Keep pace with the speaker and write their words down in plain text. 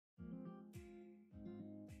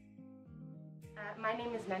My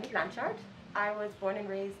name is Nandi Blanchard. I was born and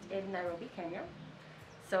raised in Nairobi, Kenya.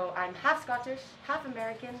 So I'm half Scottish, half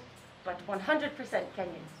American, but 100%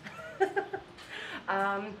 Kenyan.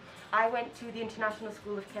 I went to the International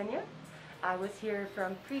School of Kenya. I was here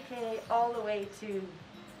from pre-K all the way to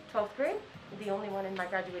 12th grade, the only one in my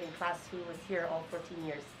graduating class who was here all 14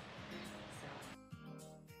 years.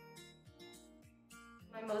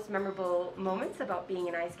 My most memorable moments about being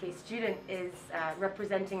an ISK student is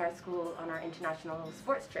representing our school on our international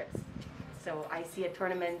sports trips. So ISK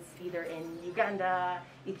tournaments either in Uganda,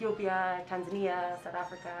 Ethiopia, Tanzania, South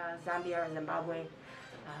Africa, Zambia, or Zimbabwe.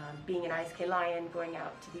 Being an ISK Lion, going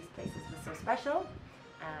out to these places was so special.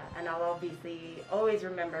 And I'll obviously always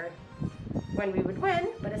remember when we would win,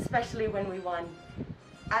 but especially when we won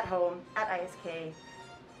at home at ISK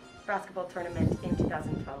basketball tournament in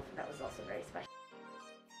 2012. That was also very special.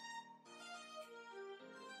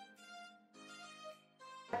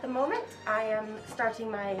 At the moment, I am starting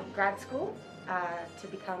my grad school to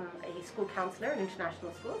become a school counselor in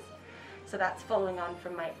international schools. So that's following on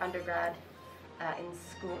from my undergrad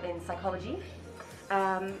in psychology.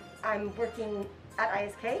 I'm working at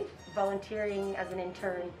ISK, volunteering as an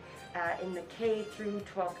intern in the K through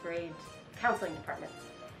 12th grade counseling department.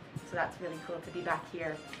 So that's really cool to be back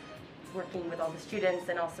here working with all the students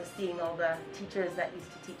and also seeing all the teachers that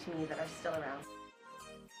used to teach me that are still around.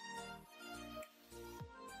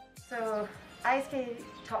 So ISK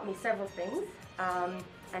taught me several things,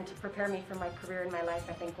 and to prepare me for my career in my life,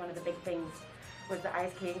 I think one of the big things was that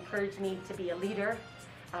ISK encouraged me to be a leader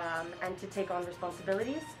and to take on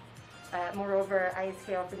responsibilities. Moreover,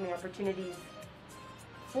 ISK offered me opportunities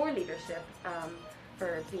for leadership,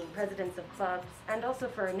 for being presidents of clubs, and also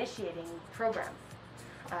for initiating programs,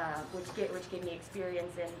 which gave me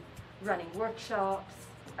experience in running workshops,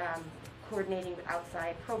 coordinating with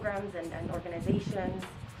outside programs and organizations,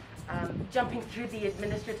 jumping through the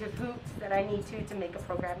administrative hoops that I need to make a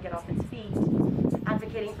program get off its feet,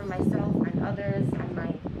 advocating for myself and others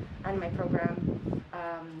and my program,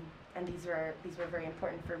 and these were very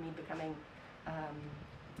important for me becoming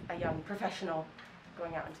a young professional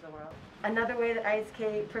going out into the world. Another way that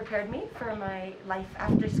ISK prepared me for my life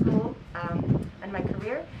after school and my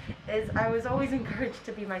career is I was always encouraged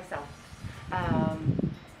to be myself,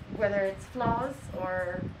 whether it's flaws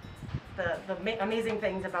or the amazing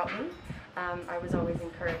things about me. I was always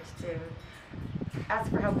encouraged to ask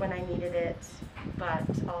for help when I needed it, but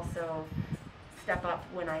also step up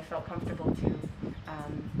when I felt comfortable to.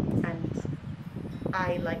 And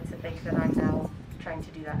I like to think that I'm now trying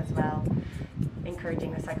to do that as well,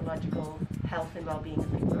 encouraging the psychological health and well-being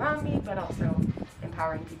of people around me, but also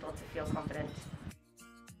empowering people to feel confident.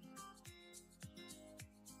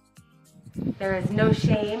 There is no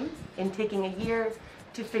shame in taking a year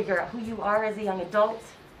to figure out who you are as a young adult,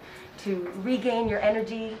 to regain your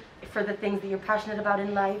energy for the things that you're passionate about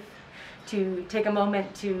in life, to take a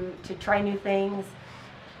moment to try new things,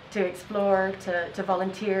 to explore, to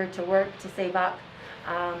volunteer, to work, to save up.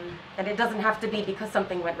 And it doesn't have to be because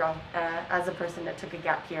something went wrong. As a person that took a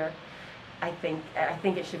gap year, I think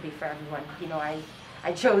it should be for everyone. You know,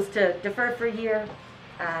 I chose to defer for a year,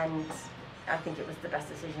 and I think it was the best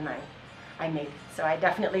decision I made. So I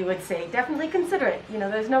definitely would say, definitely consider it. You know,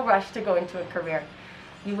 there's no rush to go into a career.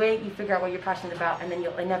 You wait, you figure out what you're passionate about, and then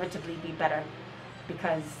you'll inevitably be better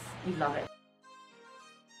because you love it.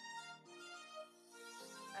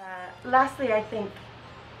 Lastly, I think,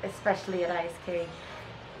 especially at ISK,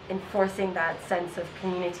 enforcing that sense of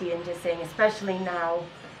community and just saying, especially now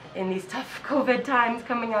in these tough COVID times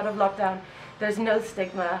coming out of lockdown, there's no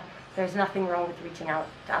stigma. There's nothing wrong with reaching out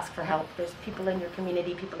to ask for help. There's people in your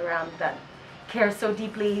community, people around that care so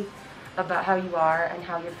deeply about how you are and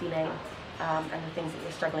how you're feeling and the things that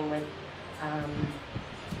you're struggling with.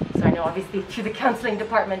 So I know obviously through the counseling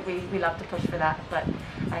department we love to push for that, but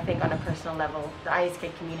I think on a personal level, the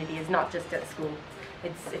ISK community is not just at school.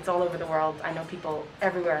 It's all over the world. I know people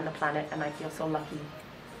everywhere on the planet, and I feel so lucky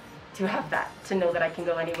to have that, to know that I can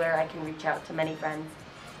go anywhere, I can reach out to many friends,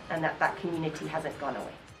 and that community hasn't gone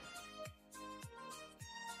away.